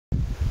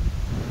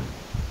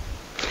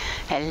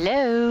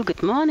Hello,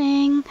 good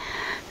morning.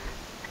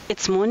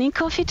 It's morning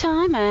coffee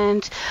time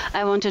and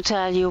I want to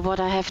tell you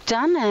what I have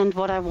done and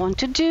what I want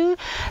to do.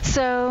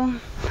 So,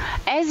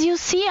 as you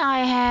see, I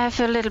have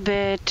a little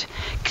bit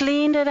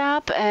cleaned it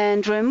up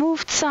and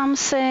removed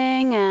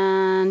something,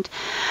 and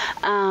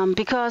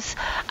because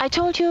I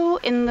told you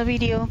in the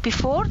video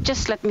before,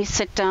 just let me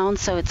sit down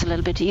so it's a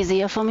little bit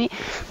easier for me.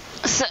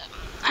 So,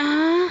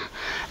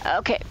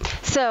 okay,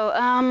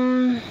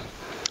 so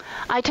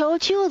I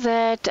told you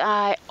that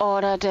I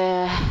ordered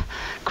a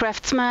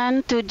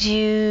craftsman to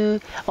do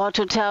or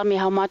to tell me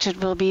how much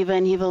it will be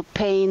when he will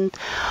paint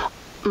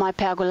my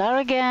pergola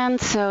again.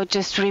 So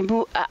just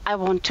I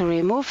want to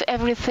remove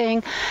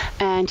everything,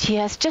 and he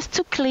has just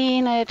to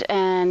clean it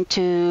and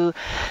to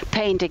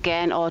paint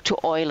again or to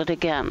oil it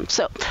again.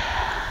 So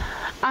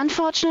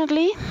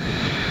unfortunately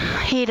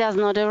he does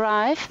not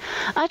arrive.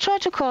 I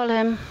tried to call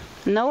him,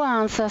 no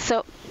answer.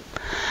 So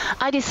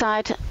I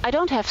decide I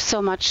don't have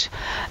so much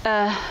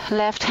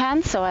left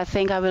hand, so I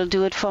think I will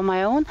do it for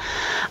my own.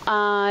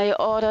 I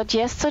ordered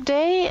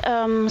yesterday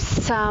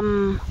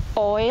some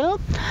oil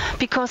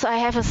because I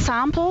have a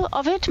sample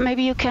of it.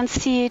 Maybe you can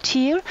see it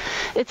here.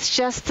 It's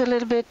just a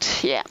little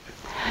bit, yeah.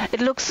 It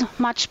looks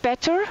much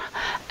better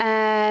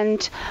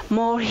and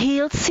more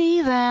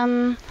healthy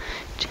than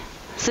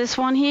this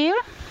one here.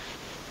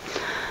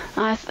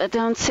 I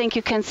don't think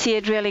you can see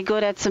it really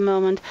good at the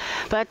moment,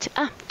 but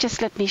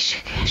just let me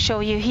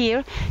show you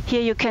here.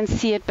 Here you can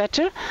see it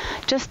better.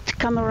 Just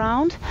come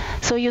around.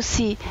 So you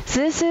see,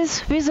 this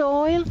is with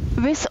oil,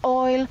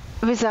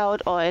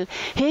 without oil.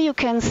 Here you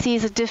can see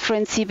the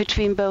difference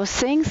between both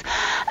things.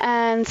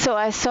 And so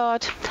I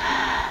thought,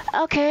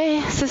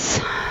 okay, this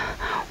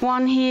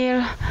one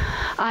here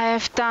I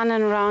have done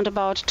in around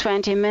about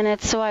 20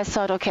 minutes. So I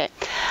thought, okay,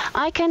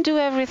 I can do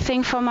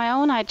everything for my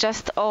own. I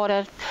just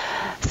ordered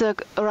the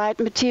right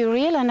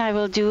material and I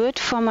will do it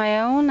for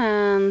my own,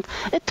 and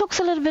it took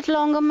a little bit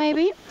longer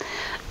maybe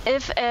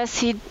as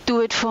he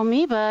do it for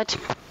me, but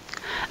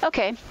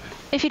okay,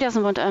 if he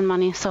doesn't want to earn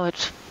money, so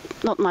it's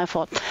not my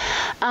fault.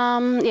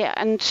 Yeah,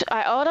 and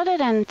I ordered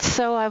it, and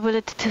so I will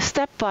it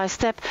step by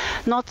step,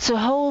 not the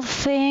whole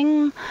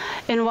thing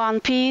in one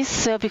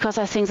piece, because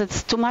I think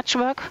that's too much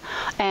work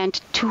and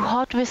too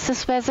hot with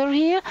this weather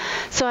here.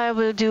 So I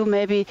will do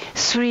maybe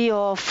 3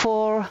 or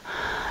 4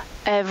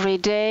 every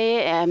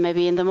day,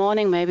 maybe in the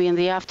morning, maybe in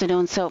the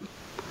afternoon. So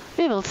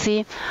we will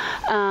see,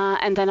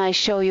 and then I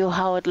show you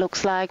how it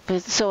looks like.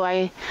 But so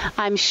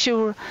I'm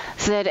sure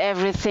that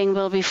everything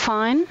will be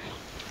fine,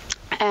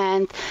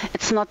 and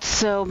it's not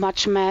so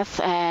much mess,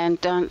 and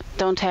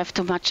don't have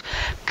too much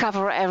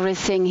cover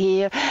everything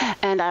here.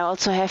 And I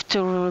also have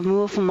to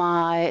remove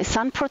my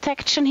sun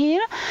protection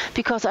here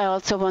because I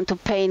also want to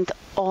paint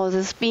all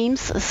these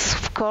beams,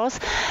 of course.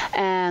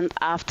 And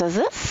after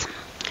this,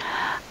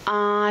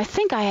 I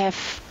think I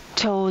have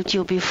told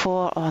you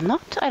before or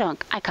not.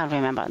 I can't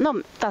remember.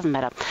 No, doesn't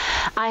matter.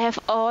 I have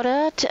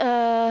ordered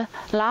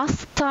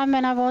last time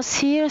when I was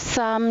here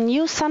some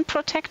new sun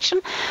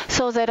protection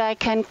so that I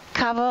can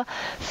cover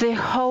the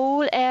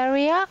whole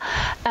area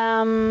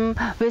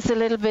with a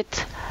little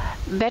bit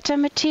better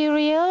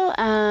material,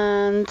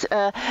 and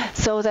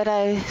so that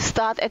I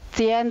start at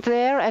the end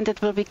there, and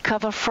it will be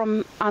covered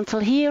from until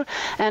here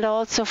and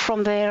also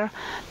from there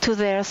to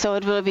there. So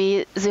it will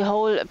be, the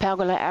whole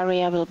pergola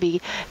area will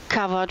be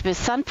covered with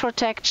sun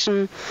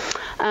protection.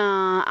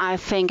 I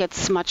think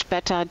it's much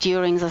better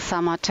during the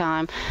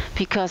summertime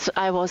because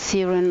I was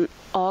here in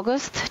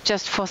August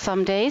just for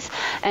some days,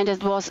 and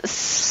it was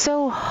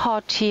so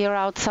hot here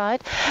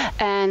outside,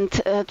 and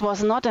it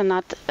was not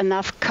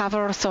enough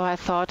cover. So I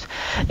thought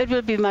it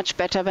will be much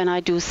better when I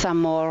do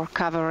some more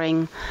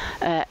covering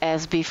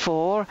as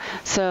before.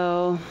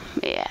 So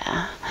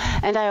yeah,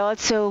 and I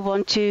also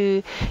want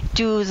to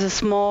do the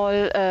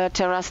small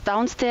terrace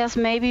downstairs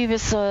maybe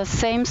with the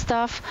same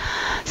stuff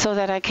so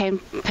that I can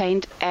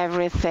paint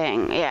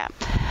everything. Yeah.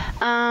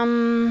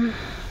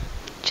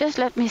 Just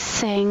let me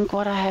think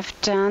what I have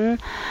done.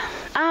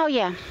 Oh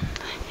yeah,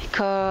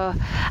 because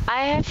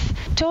I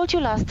have told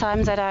you last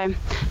time that I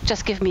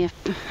just give me a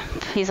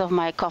piece of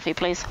my coffee,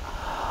 please.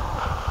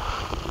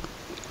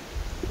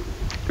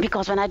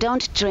 Because when I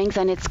don't drink,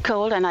 then it's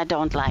cold, and I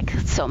don't like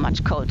so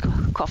much cold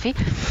coffee.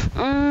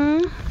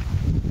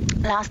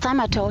 Last time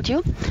I told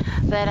you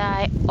that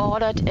I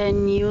ordered a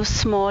new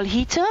small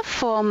heater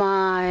for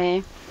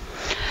my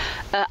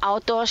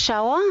outdoor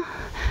shower,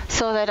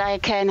 so that I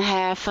can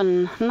have a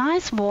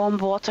nice warm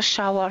water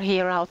shower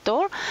here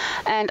outdoor,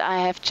 and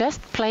I have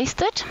just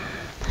placed it.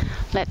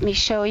 Let me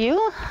show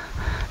you.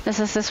 This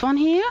is this one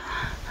here.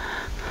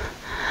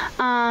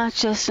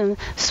 Just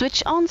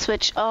switch on,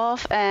 switch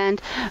off, and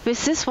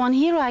with this one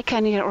here I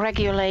can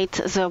regulate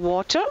the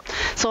water,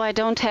 so I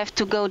don't have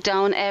to go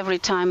down every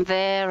time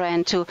there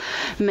and to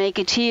make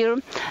it here.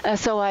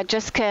 So I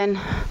just can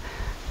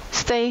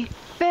stay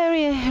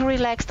very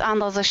relaxed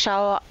under the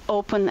shower,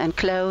 open and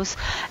close,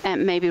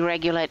 and maybe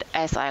regulate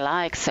as I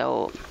like.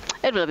 So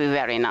it will be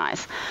very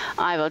nice.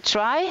 I will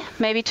try,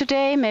 maybe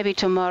today, maybe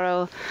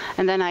tomorrow,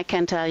 and then I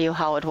can tell you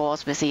how it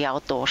was with the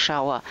outdoor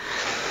shower.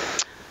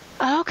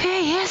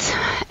 Okay, yes,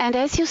 and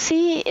as you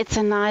see, it's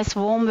a nice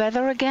warm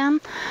weather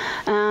again.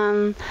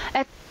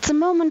 At the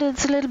moment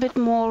it's a little bit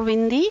more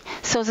windy,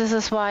 so this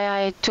is why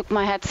I took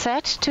my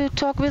headset to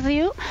talk with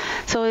you,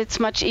 so it's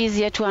much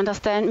easier to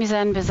understand me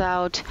then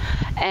without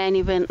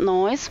any wind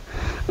noise.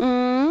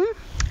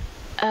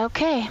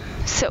 Okay,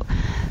 so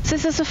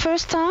this is the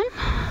first time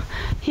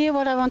here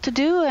what I want to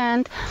do,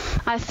 and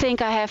I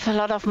think I have a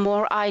lot of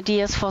more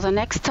ideas for the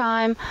next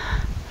time.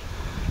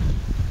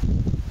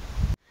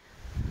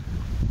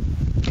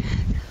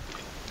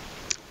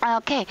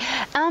 Okay,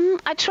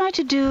 I try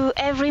to do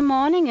every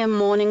morning a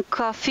morning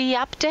coffee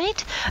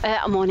update,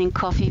 a morning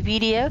coffee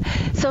video,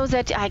 so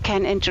that I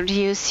can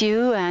introduce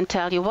you and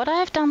tell you what I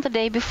have done the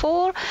day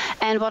before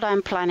and what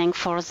I'm planning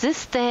for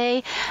this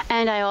day.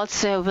 And I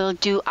also will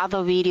do other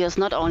videos,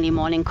 not only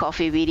morning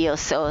coffee videos,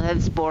 so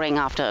that's boring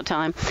after a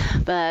time.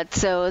 But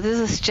so this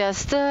is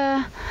just,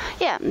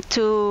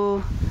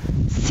 to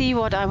see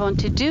what I want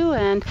to do,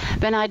 and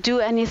when I do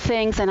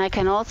anything, then I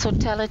can also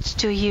tell it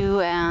to you.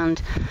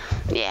 And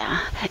yeah,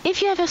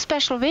 if you have a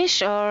special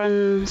wish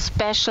or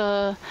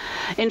special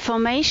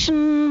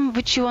information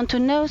which you want to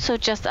know, so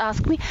just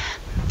ask me.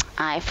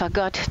 I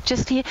forgot,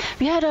 just here,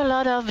 we had a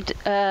lot of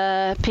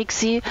pigs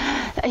here,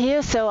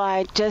 so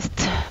I just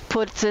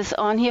put this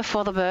on here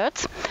for the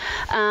birds,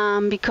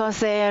 because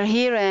they are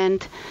here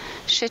and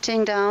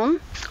shitting down,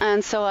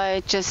 and so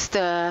I just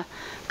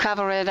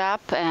cover it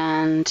up.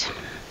 And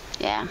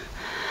yeah,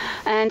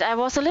 and I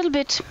was a little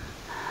bit,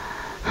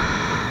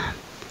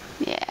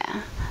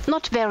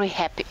 not very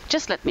happy,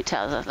 just let me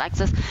tell you like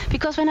this,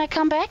 because when I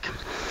come back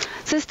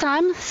this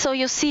time, so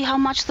you see how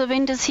much the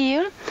wind is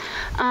here,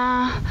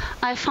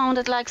 I found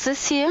it like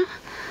this here,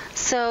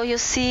 so you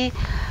see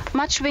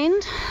much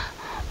wind,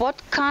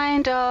 what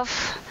kind of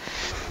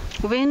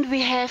wind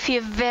we have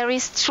here, very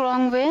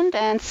strong wind.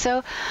 And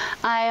so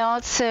I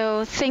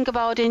also think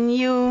about a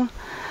new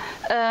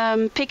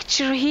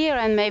picture here,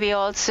 and maybe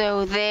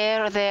also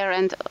there,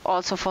 and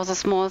also for the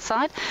small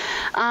side.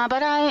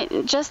 But I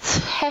just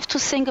have to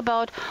think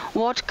about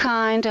what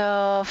kind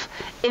of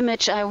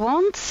image I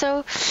want.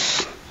 So,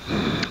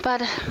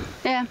 but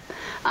yeah,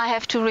 I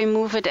have to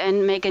remove it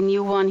and make a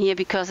new one here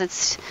because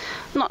it's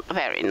not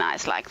very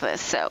nice like this.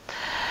 So,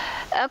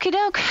 okie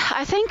doke,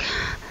 I think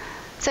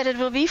that it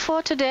will be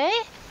for today.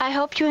 I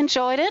hope you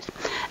enjoyed it,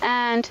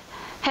 and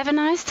have a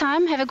nice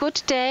time, have a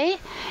good day,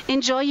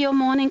 enjoy your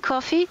morning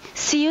coffee.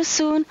 See you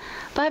soon.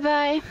 Bye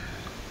bye.